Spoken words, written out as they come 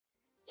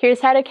Here's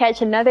how to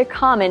catch another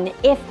common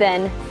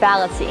if-then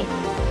fallacy.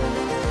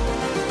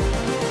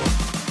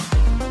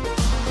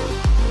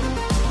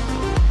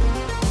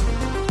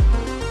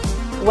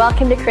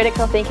 Welcome to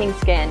Critical Thinking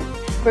Scan,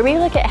 where we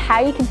look at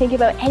how you can think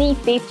about any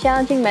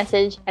faith-challenging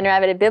message and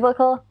arrive at a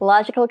biblical,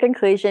 logical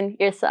conclusion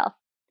yourself.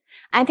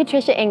 I'm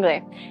Patricia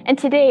Engler, and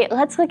today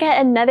let's look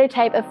at another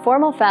type of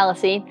formal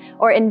fallacy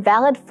or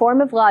invalid form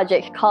of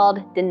logic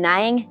called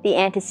denying the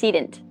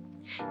antecedent.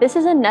 This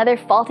is another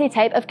faulty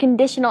type of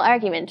conditional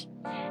argument,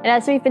 and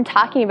as we've been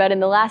talking about in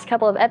the last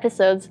couple of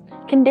episodes,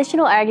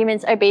 conditional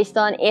arguments are based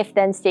on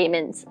if-then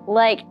statements,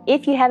 like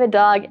if you have a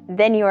dog,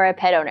 then you are a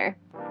pet owner.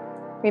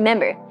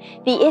 Remember,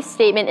 the if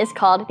statement is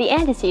called the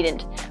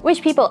antecedent,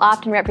 which people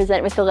often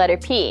represent with the letter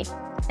P,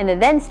 and the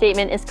then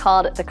statement is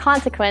called the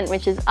consequent,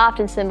 which is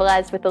often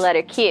symbolized with the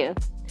letter Q.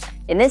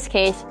 In this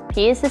case,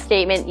 P is the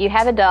statement, you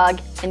have a dog,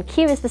 and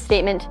Q is the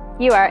statement,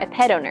 you are a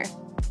pet owner.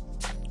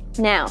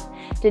 Now,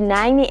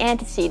 denying the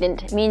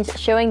antecedent means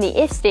showing the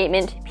if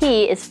statement,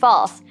 P, is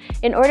false,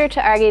 in order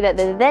to argue that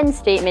the then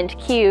statement,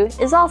 Q,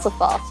 is also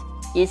false,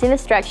 using the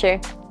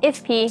structure,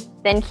 if P,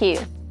 then Q,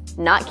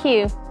 not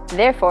Q,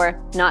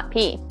 therefore not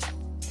P.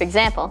 For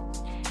example,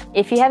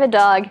 if you have a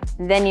dog,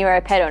 then you are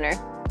a pet owner.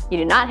 You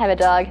do not have a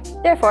dog,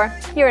 therefore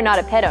you are not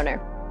a pet owner.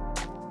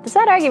 Does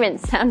that argument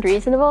sound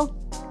reasonable?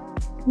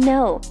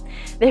 No.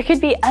 There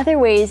could be other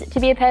ways to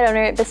be a pet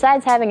owner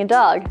besides having a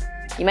dog.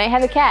 You might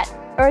have a cat,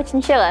 or a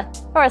chinchilla,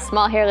 or a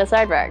small hairless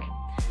aardvark.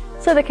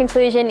 So the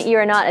conclusion you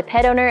are not a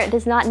pet owner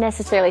does not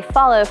necessarily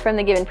follow from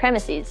the given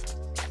premises.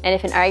 And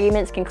if an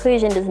argument's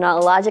conclusion does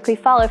not logically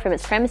follow from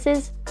its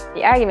premises,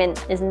 the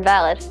argument is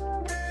invalid.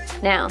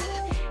 Now,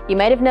 you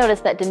might have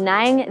noticed that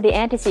denying the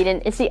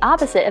antecedent is the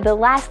opposite of the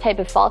last type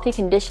of faulty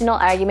conditional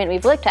argument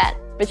we've looked at,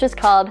 which was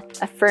called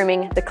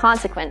affirming the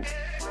consequent.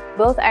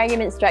 Both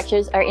argument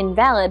structures are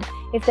invalid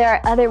if there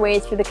are other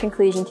ways for the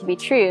conclusion to be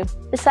true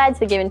besides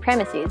the given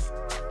premises.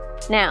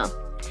 Now,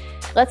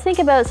 let's think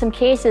about some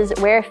cases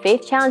where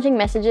faith-challenging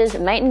messages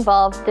might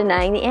involve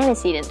denying the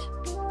antecedent.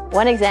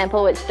 One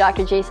example, which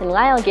Dr. Jason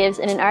Lisle gives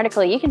in an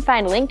article you can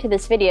find linked to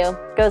this video,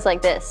 goes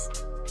like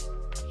this.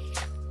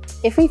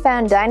 If we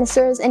found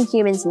dinosaurs and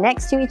humans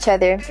next to each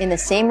other in the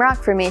same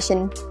rock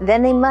formation,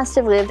 then they must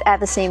have lived at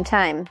the same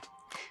time.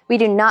 We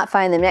do not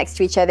find them next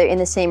to each other in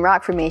the same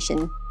rock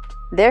formation.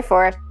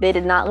 Therefore, they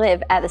did not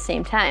live at the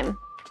same time.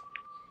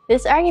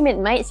 This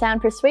argument might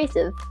sound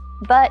persuasive,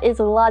 but is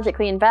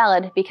logically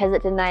invalid because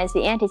it denies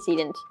the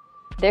antecedent.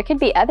 There could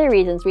be other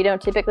reasons we don't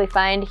typically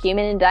find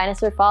human and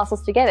dinosaur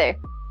fossils together,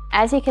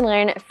 as you can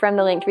learn from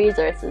the linked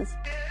resources.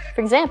 For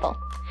example,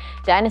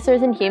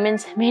 dinosaurs and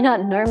humans may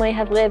not normally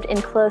have lived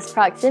in close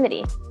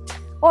proximity.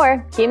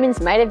 Or humans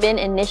might have been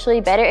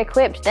initially better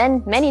equipped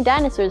than many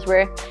dinosaurs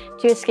were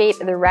to escape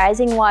the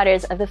rising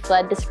waters of the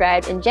flood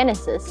described in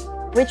Genesis,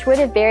 which would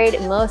have buried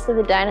most of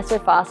the dinosaur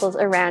fossils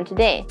around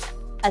today.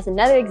 As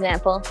another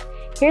example,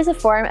 here's a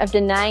form of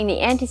denying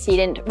the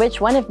antecedent which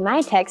one of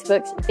my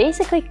textbooks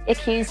basically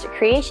accused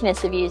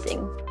creationists of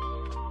using.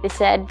 They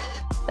said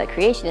that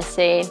creationists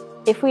say,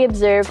 if we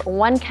observe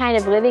one kind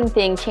of living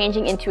thing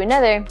changing into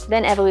another,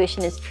 then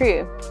evolution is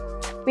true.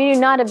 We do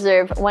not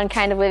observe one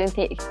kind of living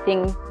thing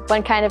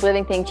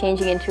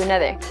changing into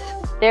another.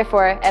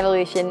 Therefore,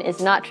 evolution is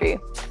not true.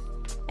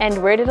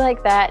 And worded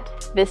like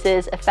that, this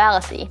is a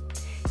fallacy,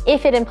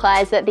 if it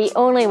implies that the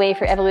only way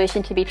for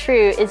evolution to be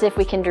true is if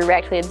we can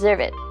directly observe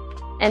it.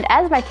 And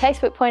as my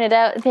textbook pointed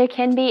out, there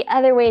can be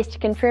other ways to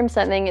confirm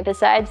something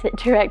besides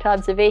direct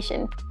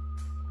observation.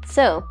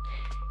 So,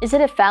 is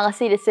it a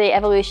fallacy to say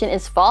evolution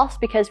is false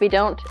because we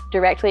don't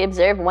directly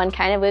observe one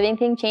kind of living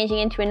thing changing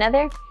into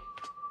another?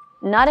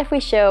 Not if we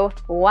show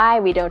why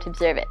we don't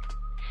observe it.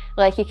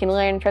 Like you can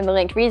learn from the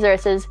linked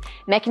resources,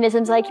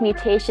 mechanisms like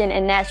mutation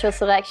and natural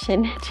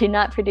selection do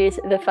not produce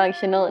the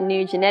functional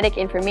new genetic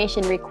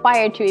information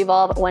required to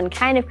evolve one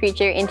kind of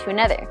creature into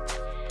another.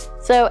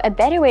 So a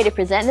better way to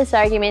present this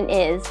argument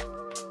is,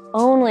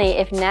 only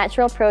if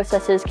natural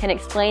processes can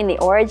explain the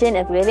origin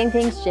of living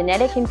things'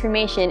 genetic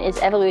information is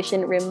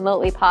evolution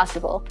remotely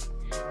possible.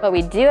 What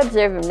we do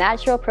observe of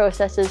natural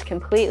processes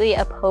completely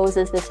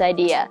opposes this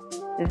idea.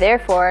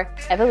 Therefore,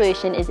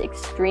 evolution is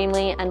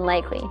extremely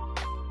unlikely.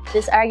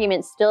 This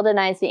argument still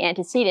denies the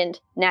antecedent,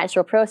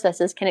 natural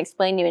processes can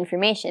explain new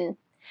information.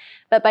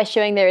 But by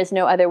showing there is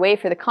no other way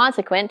for the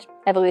consequent,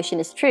 evolution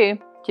is true,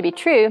 to be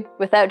true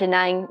without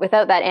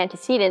that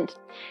antecedent,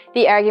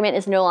 the argument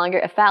is no longer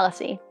a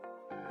fallacy.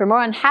 For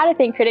more on how to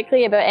think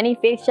critically about any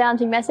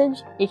faith-challenging message,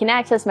 you can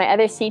access my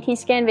other CT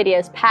Scan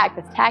videos packed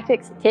with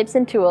tactics, tips,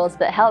 and tools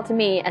that helped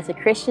me as a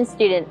Christian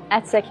student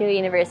at Secular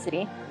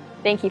University.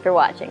 Thank you for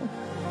watching.